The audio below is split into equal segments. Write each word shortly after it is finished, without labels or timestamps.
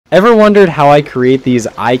Ever wondered how I create these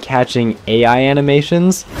eye-catching AI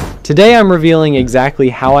animations? Today I'm revealing exactly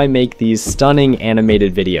how I make these stunning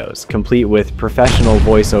animated videos, complete with professional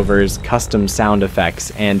voiceovers, custom sound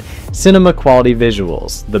effects, and cinema quality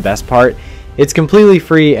visuals. The best part? It's completely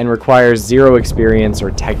free and requires zero experience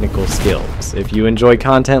or technical skills. If you enjoy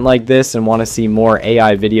content like this and want to see more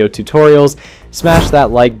AI video tutorials, smash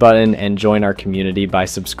that like button and join our community by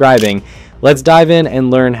subscribing. Let's dive in and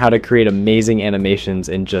learn how to create amazing animations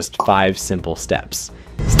in just 5 simple steps.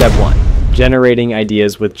 Step 1. Generating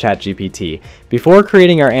ideas with ChatGPT. Before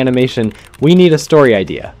creating our animation, we need a story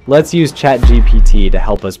idea. Let's use ChatGPT to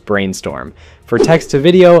help us brainstorm. For text to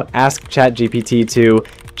video, ask ChatGPT to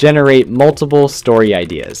generate multiple story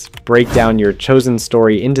ideas. Break down your chosen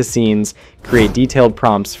story into scenes, create detailed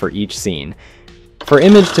prompts for each scene. For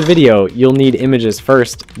image to video, you'll need images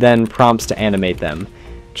first, then prompts to animate them.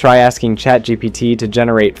 Try asking ChatGPT to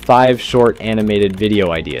generate 5 short animated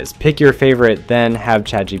video ideas. Pick your favorite, then have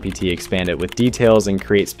ChatGPT expand it with details and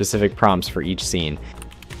create specific prompts for each scene.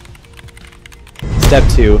 Step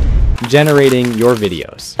 2. Generating your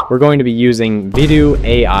videos. We're going to be using Vidu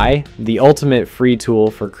AI, the ultimate free tool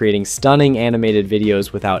for creating stunning animated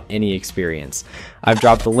videos without any experience. I've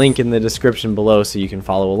dropped the link in the description below so you can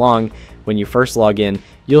follow along. When you first log in,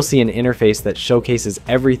 you'll see an interface that showcases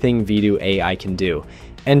everything Vidu AI can do.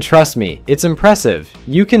 And trust me, it's impressive.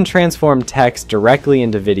 You can transform text directly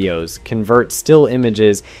into videos, convert still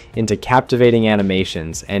images into captivating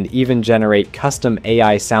animations, and even generate custom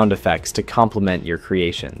AI sound effects to complement your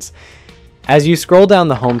creations. As you scroll down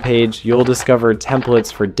the homepage, you'll discover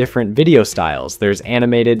templates for different video styles. There's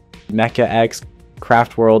animated, Mecha X,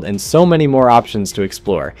 Craft World, and so many more options to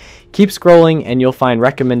explore. Keep scrolling and you'll find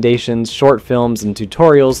recommendations, short films, and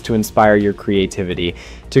tutorials to inspire your creativity.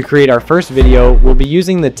 To create our first video, we'll be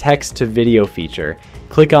using the text to video feature.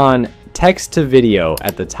 Click on text to video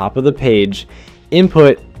at the top of the page.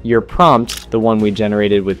 Input your prompt, the one we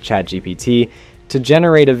generated with ChatGPT, to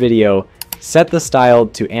generate a video. Set the style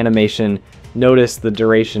to animation. Notice the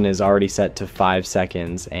duration is already set to 5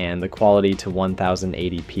 seconds and the quality to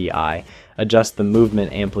 1080p. Adjust the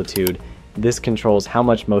movement amplitude. This controls how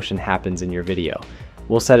much motion happens in your video.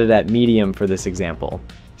 We'll set it at medium for this example.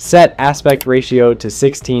 Set aspect ratio to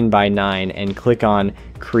 16:9 and click on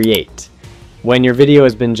Create. When your video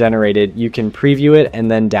has been generated, you can preview it and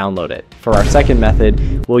then download it. For our second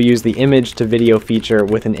method, we'll use the image to video feature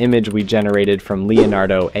with an image we generated from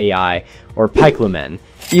Leonardo AI or Pikelumen.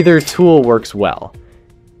 Either tool works well.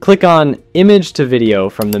 Click on Image to Video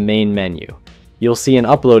from the main menu. You'll see an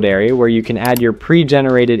upload area where you can add your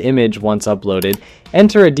pre-generated image once uploaded.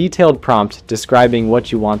 Enter a detailed prompt describing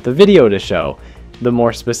what you want the video to show. The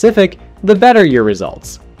more specific, the better your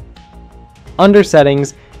results. Under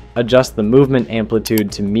Settings, adjust the movement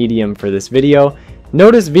amplitude to medium for this video.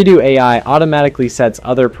 Notice Vidu AI automatically sets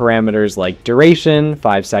other parameters like duration,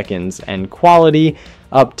 5 seconds, and quality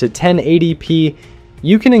up to 1080p.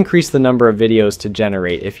 You can increase the number of videos to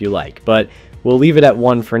generate if you like, but we'll leave it at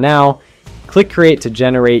 1 for now. Click Create to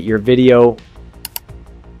generate your video.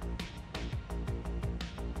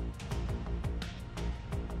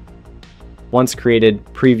 Once created,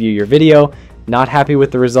 preview your video. Not happy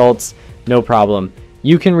with the results? No problem.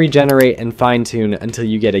 You can regenerate and fine-tune until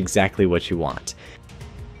you get exactly what you want.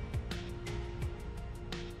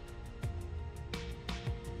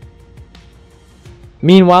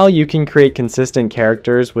 Meanwhile, you can create consistent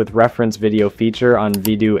characters with reference video feature on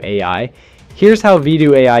Vidu AI. Here's how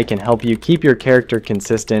Vidu AI can help you keep your character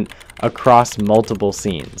consistent across multiple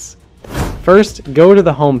scenes. First, go to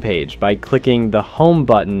the home page by clicking the Home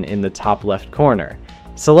button in the top left corner.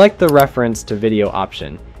 Select the Reference to Video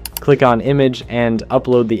option. Click on Image and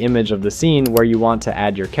upload the image of the scene where you want to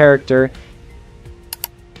add your character.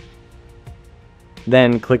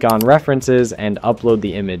 Then click on References and upload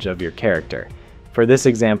the image of your character. For this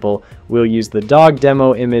example, we'll use the dog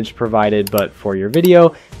demo image provided, but for your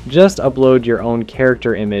video, just upload your own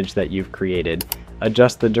character image that you've created.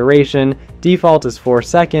 Adjust the duration, default is 4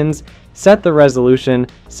 seconds, set the resolution,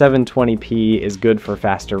 720p is good for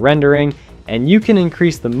faster rendering, and you can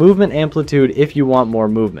increase the movement amplitude if you want more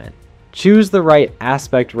movement. Choose the right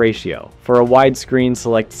aspect ratio. For a widescreen,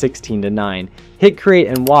 select 16:9. Hit Create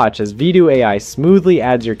and watch as Vidu AI smoothly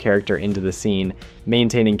adds your character into the scene,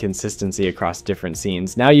 maintaining consistency across different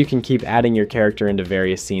scenes. Now you can keep adding your character into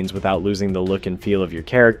various scenes without losing the look and feel of your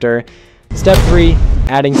character. Step 3,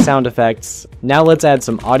 adding sound effects. Now let's add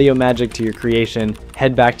some audio magic to your creation.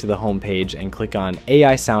 Head back to the home page and click on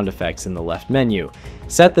AI sound effects in the left menu.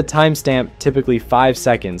 Set the timestamp, typically 5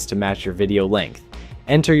 seconds, to match your video length.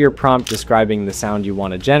 Enter your prompt describing the sound you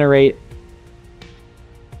want to generate.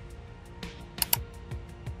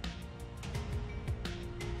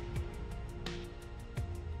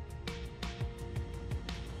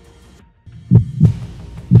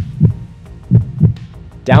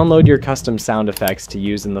 Download your custom sound effects to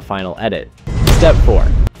use in the final edit. Step 4.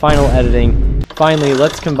 Final editing. Finally,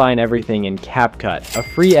 let's combine everything in CapCut, a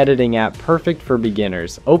free editing app perfect for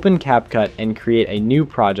beginners. Open CapCut and create a new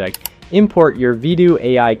project. Import your Vidu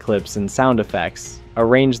AI clips and sound effects.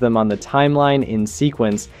 Arrange them on the timeline in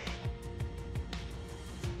sequence.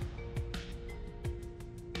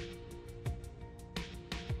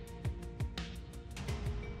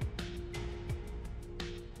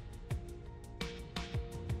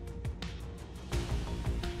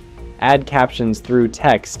 Add captions through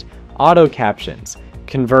text, auto captions,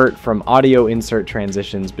 convert from audio insert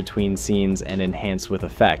transitions between scenes and enhance with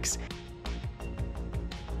effects.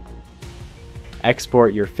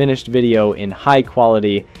 Export your finished video in high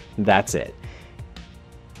quality. That's it.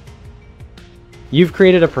 You've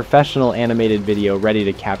created a professional animated video ready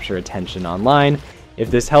to capture attention online. If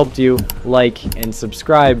this helped you, like and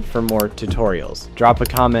subscribe for more tutorials. Drop a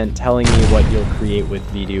comment telling me what you'll create with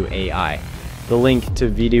Vidu AI. The link to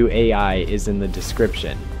Vidu AI is in the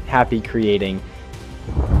description. Happy creating!